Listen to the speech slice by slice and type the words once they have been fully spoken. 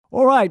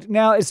All right.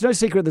 Now, it's no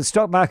secret that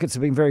stock markets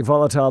have been very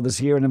volatile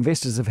this year and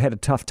investors have had a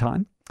tough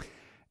time.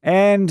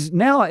 And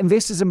now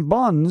investors in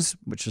bonds,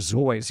 which is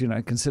always,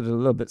 considered a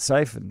little bit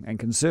safe and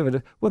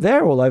conservative, well,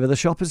 they're all over the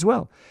shop as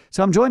well.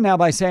 So I'm joined now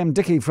by Sam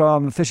Dickie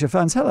from Fisher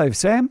Funds. Hello,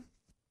 Sam.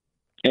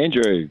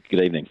 Andrew,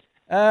 good evening.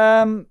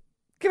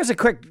 Give us a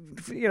quick,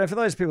 for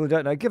those people who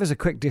don't know, give us a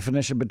quick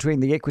definition between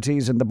the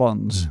equities and the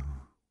bonds.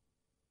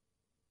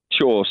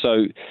 Sure.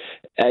 So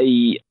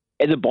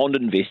as a bond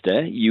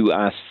investor, you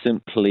are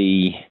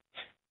simply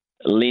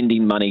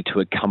lending money to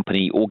a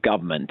company or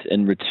government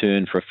in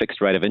return for a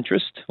fixed rate of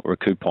interest or a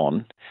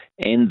coupon,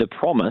 and the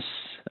promise,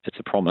 it's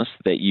a promise,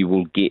 that you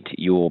will get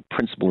your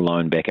principal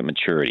loan back at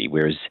maturity.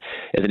 Whereas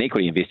as an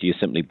equity investor, you're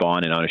simply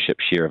buying an ownership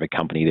share of a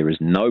company. There is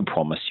no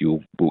promise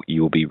you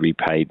will be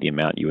repaid the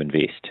amount you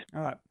invest.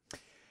 All right.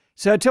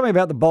 So tell me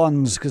about the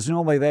bonds, because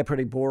normally they're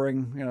pretty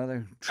boring.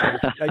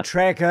 They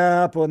track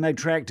up and they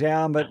track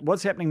down, but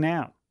what's happening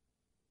now?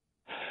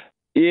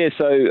 Yeah,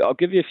 so I'll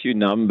give you a few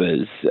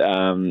numbers.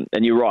 And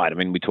you're right. I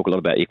mean, we talk a lot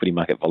about equity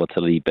market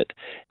volatility, but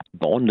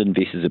bond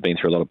investors have been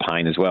through a lot of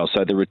pain as well.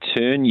 So the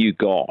return you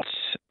got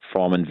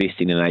from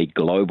investing in a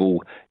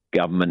global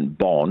government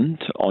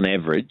bond on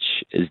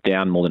average is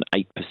down more than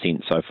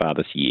 8% so far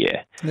this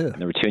year. Yeah.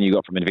 And the return you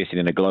got from investing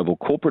in a global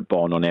corporate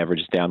bond on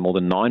average is down more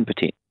than 9%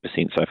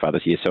 so far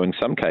this year. So in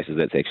some cases,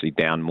 that's actually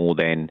down more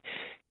than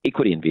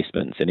equity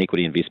investments, and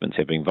equity investments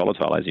have been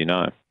volatile, as you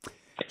know.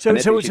 So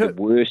that's the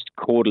worst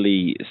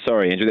quarterly.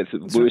 Sorry, Andrew. That's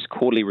the worst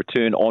quarterly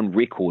return on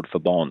record for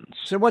bonds.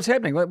 So what's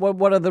happening?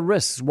 What are the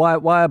risks? Why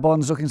are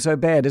bonds looking so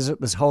bad? Is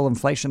it this whole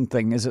inflation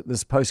thing? Is it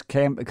this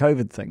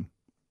post-COVID thing?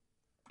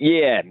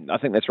 Yeah, I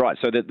think that's right.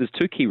 So there's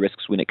two key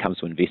risks when it comes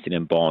to investing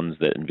in bonds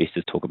that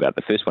investors talk about.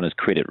 The first one is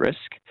credit risk.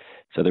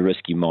 So the risk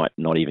you might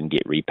not even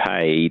get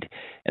repaid,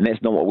 and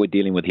that's not what we're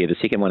dealing with here. The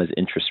second one is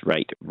interest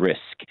rate risk,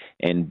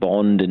 and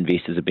bond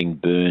investors are being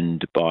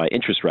burned by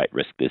interest rate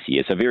risk this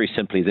year. So very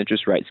simply, as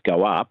interest rates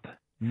go up,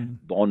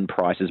 bond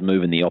prices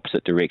move in the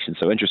opposite direction.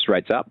 So interest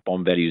rates up,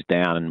 bond values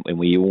down, and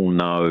we all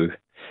know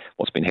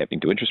what's been happening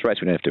to interest rates.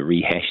 We don't have to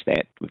rehash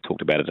that. We've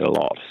talked about it a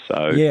lot.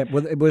 So yeah,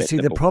 well see,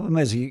 the problem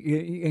is,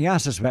 you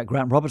asked us about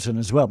Grant Robertson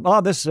as well.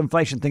 Oh, this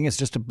inflation thing is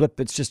just a blip.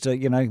 It's just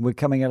we're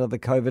coming out of the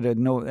COVID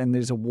and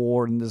there's a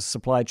war and there's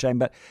supply chain,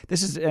 but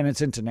it's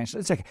international.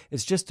 It's okay.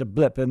 It's just a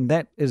blip, and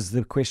that is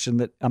the question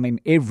that,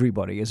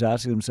 everybody is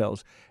asking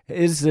themselves.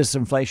 Is this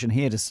inflation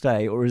here to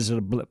stay, or is it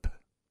a blip?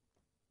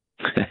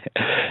 Look,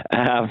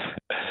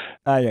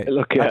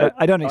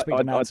 I don't expect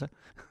an answer.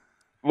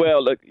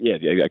 Well, look, yeah,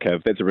 okay.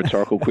 If that's a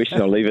rhetorical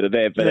question, I'll leave it at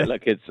that. But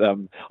look, it's I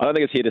don't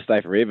think it's here to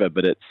stay forever,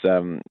 but it's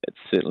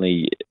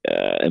certainly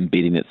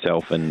embedding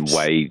itself in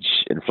wage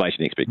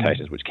inflation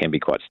expectations, which can be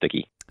quite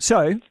sticky.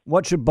 So,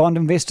 what should bond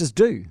investors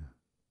do?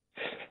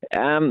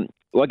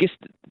 Well, I guess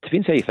it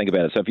depends how you think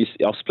about it. So,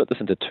 I'll split this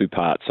into two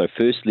parts. So,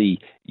 firstly,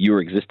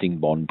 your existing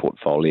bond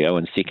portfolio,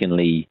 and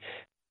secondly,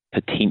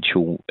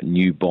 potential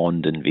new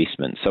bond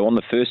investment. So on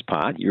the first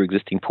part, your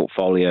existing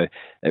portfolio,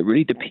 it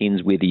really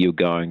depends whether you're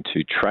going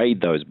to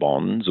trade those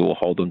bonds or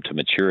hold them to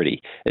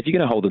maturity. If you're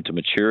going to hold them to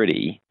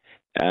maturity,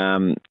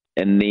 and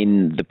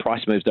then the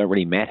price moves don't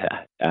really matter.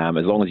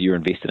 As long as you're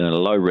invested in a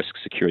low-risk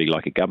security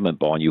like a government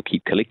bond, you'll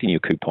keep collecting your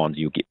coupons,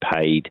 you'll get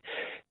paid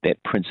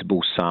that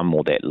principal sum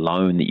or that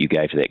loan that you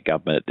gave to that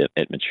government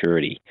at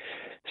maturity.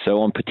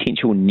 So on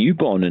potential new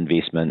bond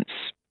investments,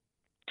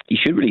 you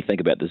should really think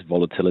about this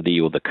volatility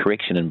or the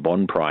correction in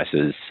bond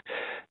prices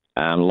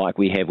like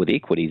we have with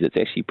equities. It's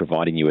actually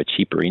providing you a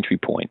cheaper entry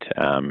point.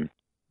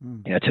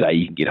 Today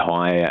you can get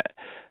higher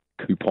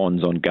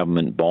coupons on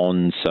government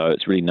bonds, so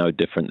it's really no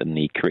different than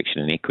the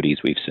correction in equities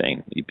we've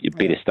seen. A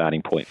better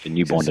starting point for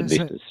new bond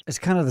investors. It's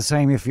kind of the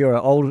same if you're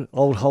an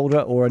old holder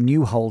or a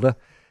new holder,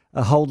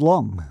 hold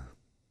long.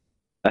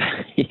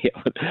 Yeah,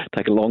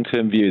 take a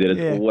long-term view. That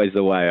is always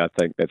the way, I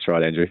think. That's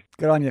right, Andrew.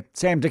 Good on you.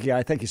 Sam Dickie,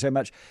 I thank you so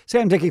much.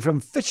 Sam Dickie from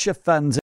Fisher Funds.